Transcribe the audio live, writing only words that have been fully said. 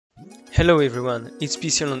Hello everyone, it's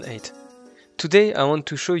PCLon8. Today I want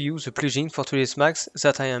to show you the plugin for 3ds Max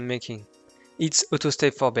that I am making. It's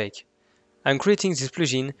AutoStep for Bake. I'm creating this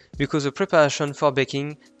plugin because the preparation for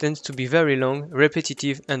baking tends to be very long,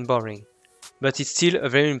 repetitive and boring. But it's still a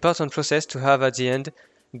very important process to have at the end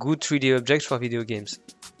good 3D objects for video games.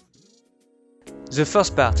 The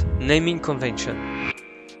first part, naming convention.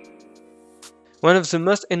 One of the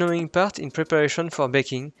most annoying parts in preparation for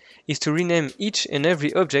baking is to rename each and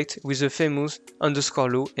every object with the famous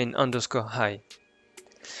 _low and _high.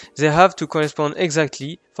 They have to correspond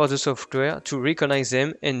exactly for the software to recognize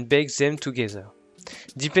them and bake them together.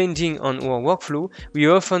 Depending on our workflow, we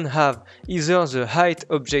often have either the height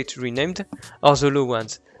object renamed or the low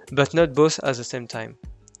ones, but not both at the same time.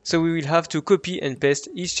 So we will have to copy and paste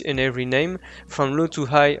each and every name from low to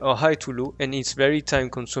high or high to low, and it's very time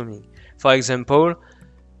consuming. For example,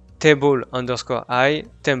 table _high,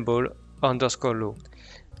 table _low.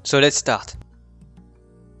 So let's start.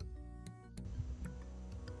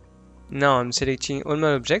 Now I'm selecting all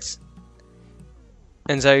my objects,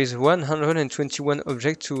 and there is 121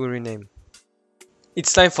 objects to rename.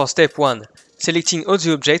 It's time for step 1, selecting all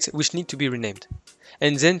the objects which need to be renamed,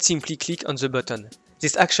 and then simply click on the button.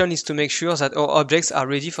 This action is to make sure that our objects are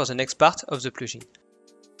ready for the next part of the plugin.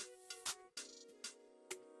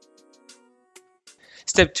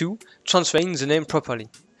 Step 2, transferring the name properly.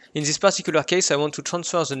 In this particular case, I want to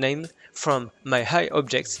transfer the name from my high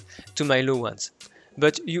objects to my low ones.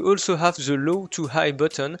 But you also have the low to high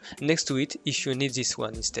button next to it if you need this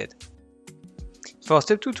one instead. For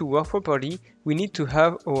step 2 to work properly, we need to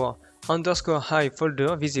have our _high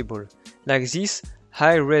folder visible. Like this,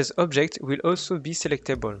 high-res object will also be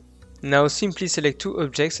selectable. Now simply select two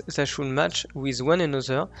objects that should match with one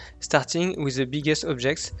another, starting with the biggest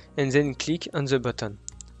objects, and then click on the button.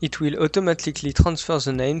 It will automatically transfer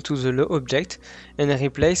the name to the low object and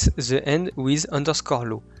replace the end with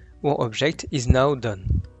 _low. Our object is now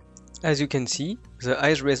done. As you can see, the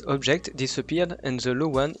high-res object disappeared and the low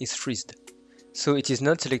one is freezed. So it is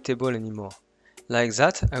not selectable anymore. Like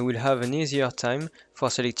that, I will have an easier time for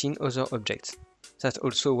selecting other objects. That's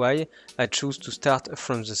also why I choose to start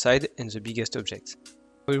from the side and the biggest object.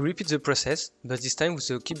 I will repeat the process, but this time with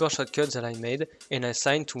the keyboard shortcut that I made and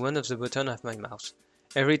assigned to one of the buttons of my mouse.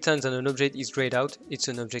 Every time that an object is grayed out, it's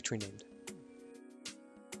an object renamed.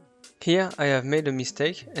 Here I have made a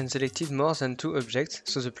mistake and selected more than two objects,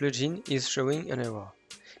 so the plugin is showing an error.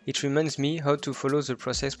 It reminds me how to follow the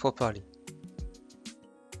process properly.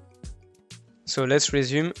 So let's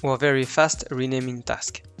resume our very fast renaming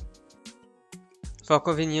task. For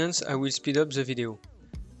convenience, I will speed up the video.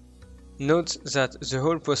 Note that the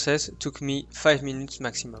whole process took me 5 minutes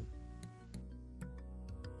maximum.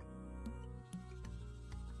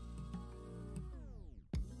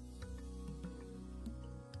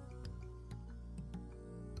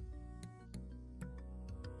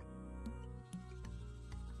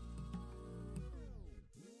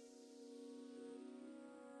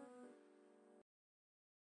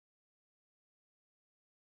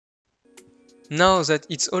 Now that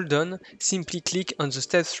it's all done, simply click on the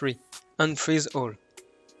step 3, unfreeze all.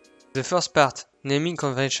 The first part, naming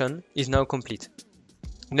convention, is now complete.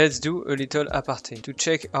 Let's do a little aparté to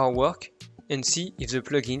check our work and see if the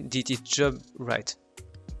plugin did its job right.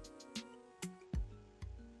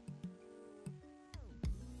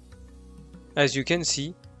 As you can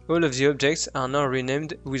see, all of the objects are now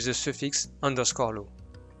renamed with the suffix _low.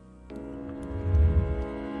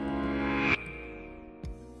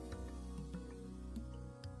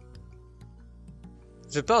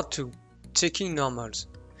 The part 2, checking normals,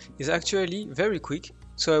 is actually very quick,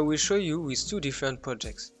 so I will show you with two different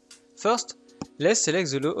projects. First, let's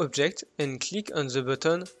select the low object and click on the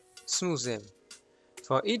button Smooth them.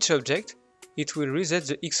 For each object, it will reset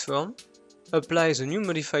the X-form, apply the new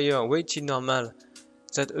modifier Weighted Normal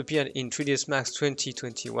that appeared in 3ds Max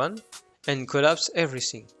 2021, and collapse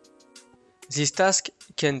everything. This task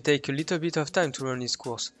can take a little bit of time to run its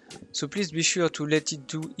course, so please be sure to let it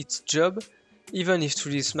do its job even if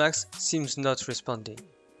 3ds Max seems not responding.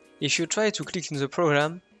 If you try to click in the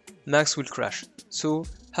program, Max will crash, so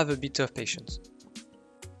have a bit of patience.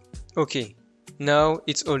 Okay, now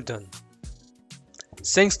it's all done.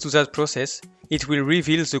 Thanks to that process, it will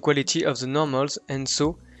reveal the quality of the normals and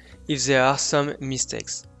so if there are some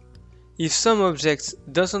mistakes. If some objects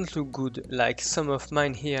doesn't look good like some of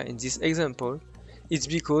mine here in this example, it's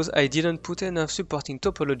because I didn't put enough supporting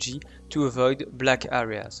topology to avoid black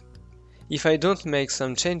areas. If I don't make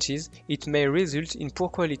some changes, it may result in poor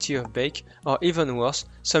quality of bake or even worse,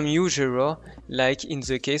 some huge error like in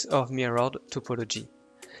the case of mirrored topology.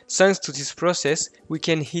 Thanks to this process, we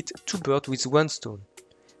can hit two birds with one stone.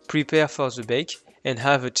 prepare for the bake, and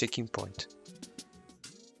have a checking point.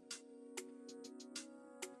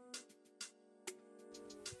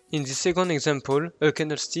 In the second example, a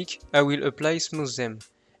candlestick, I will apply smooth them,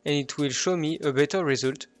 and it will show me a better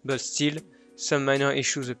result, but still, some minor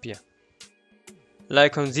issues appear.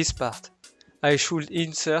 Like on this part, I should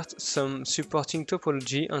insert some supporting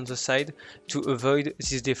topology on the side to avoid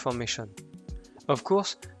this deformation. Of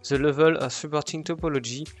course, the level of supporting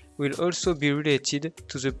topology will also be related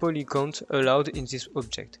to the poly count allowed in this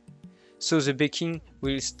object. So the baking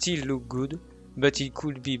will still look good, but it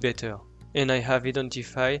could be better, and I have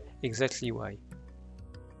identified exactly why.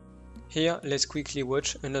 Here, let's quickly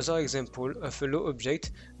watch another example of a low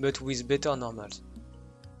object but with better normals.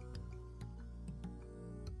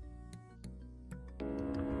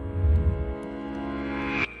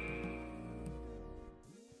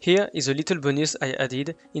 Here is a little bonus I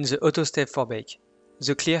added in the auto step for bake,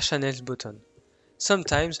 the clear channels button.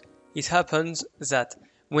 Sometimes it happens that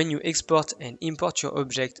when you export and import your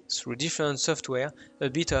object through different software, a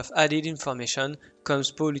bit of added information comes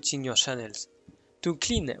polluting your channels. To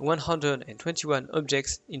clean 121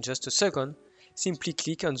 objects in just a second, simply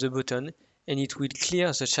click on the button and it will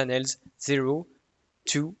clear the channels 0,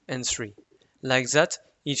 2 and 3. Like that,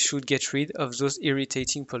 it should get rid of those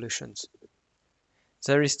irritating pollutions.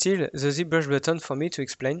 There is still the ZBrush button for me to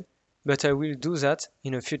explain, but I will do that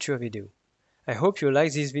in a future video. I hope you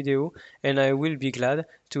like this video and I will be glad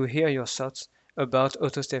to hear your thoughts about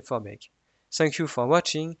AutoStep for Bake. Thank you for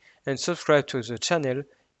watching and subscribe to the channel,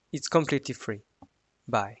 it's completely free.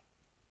 Bye.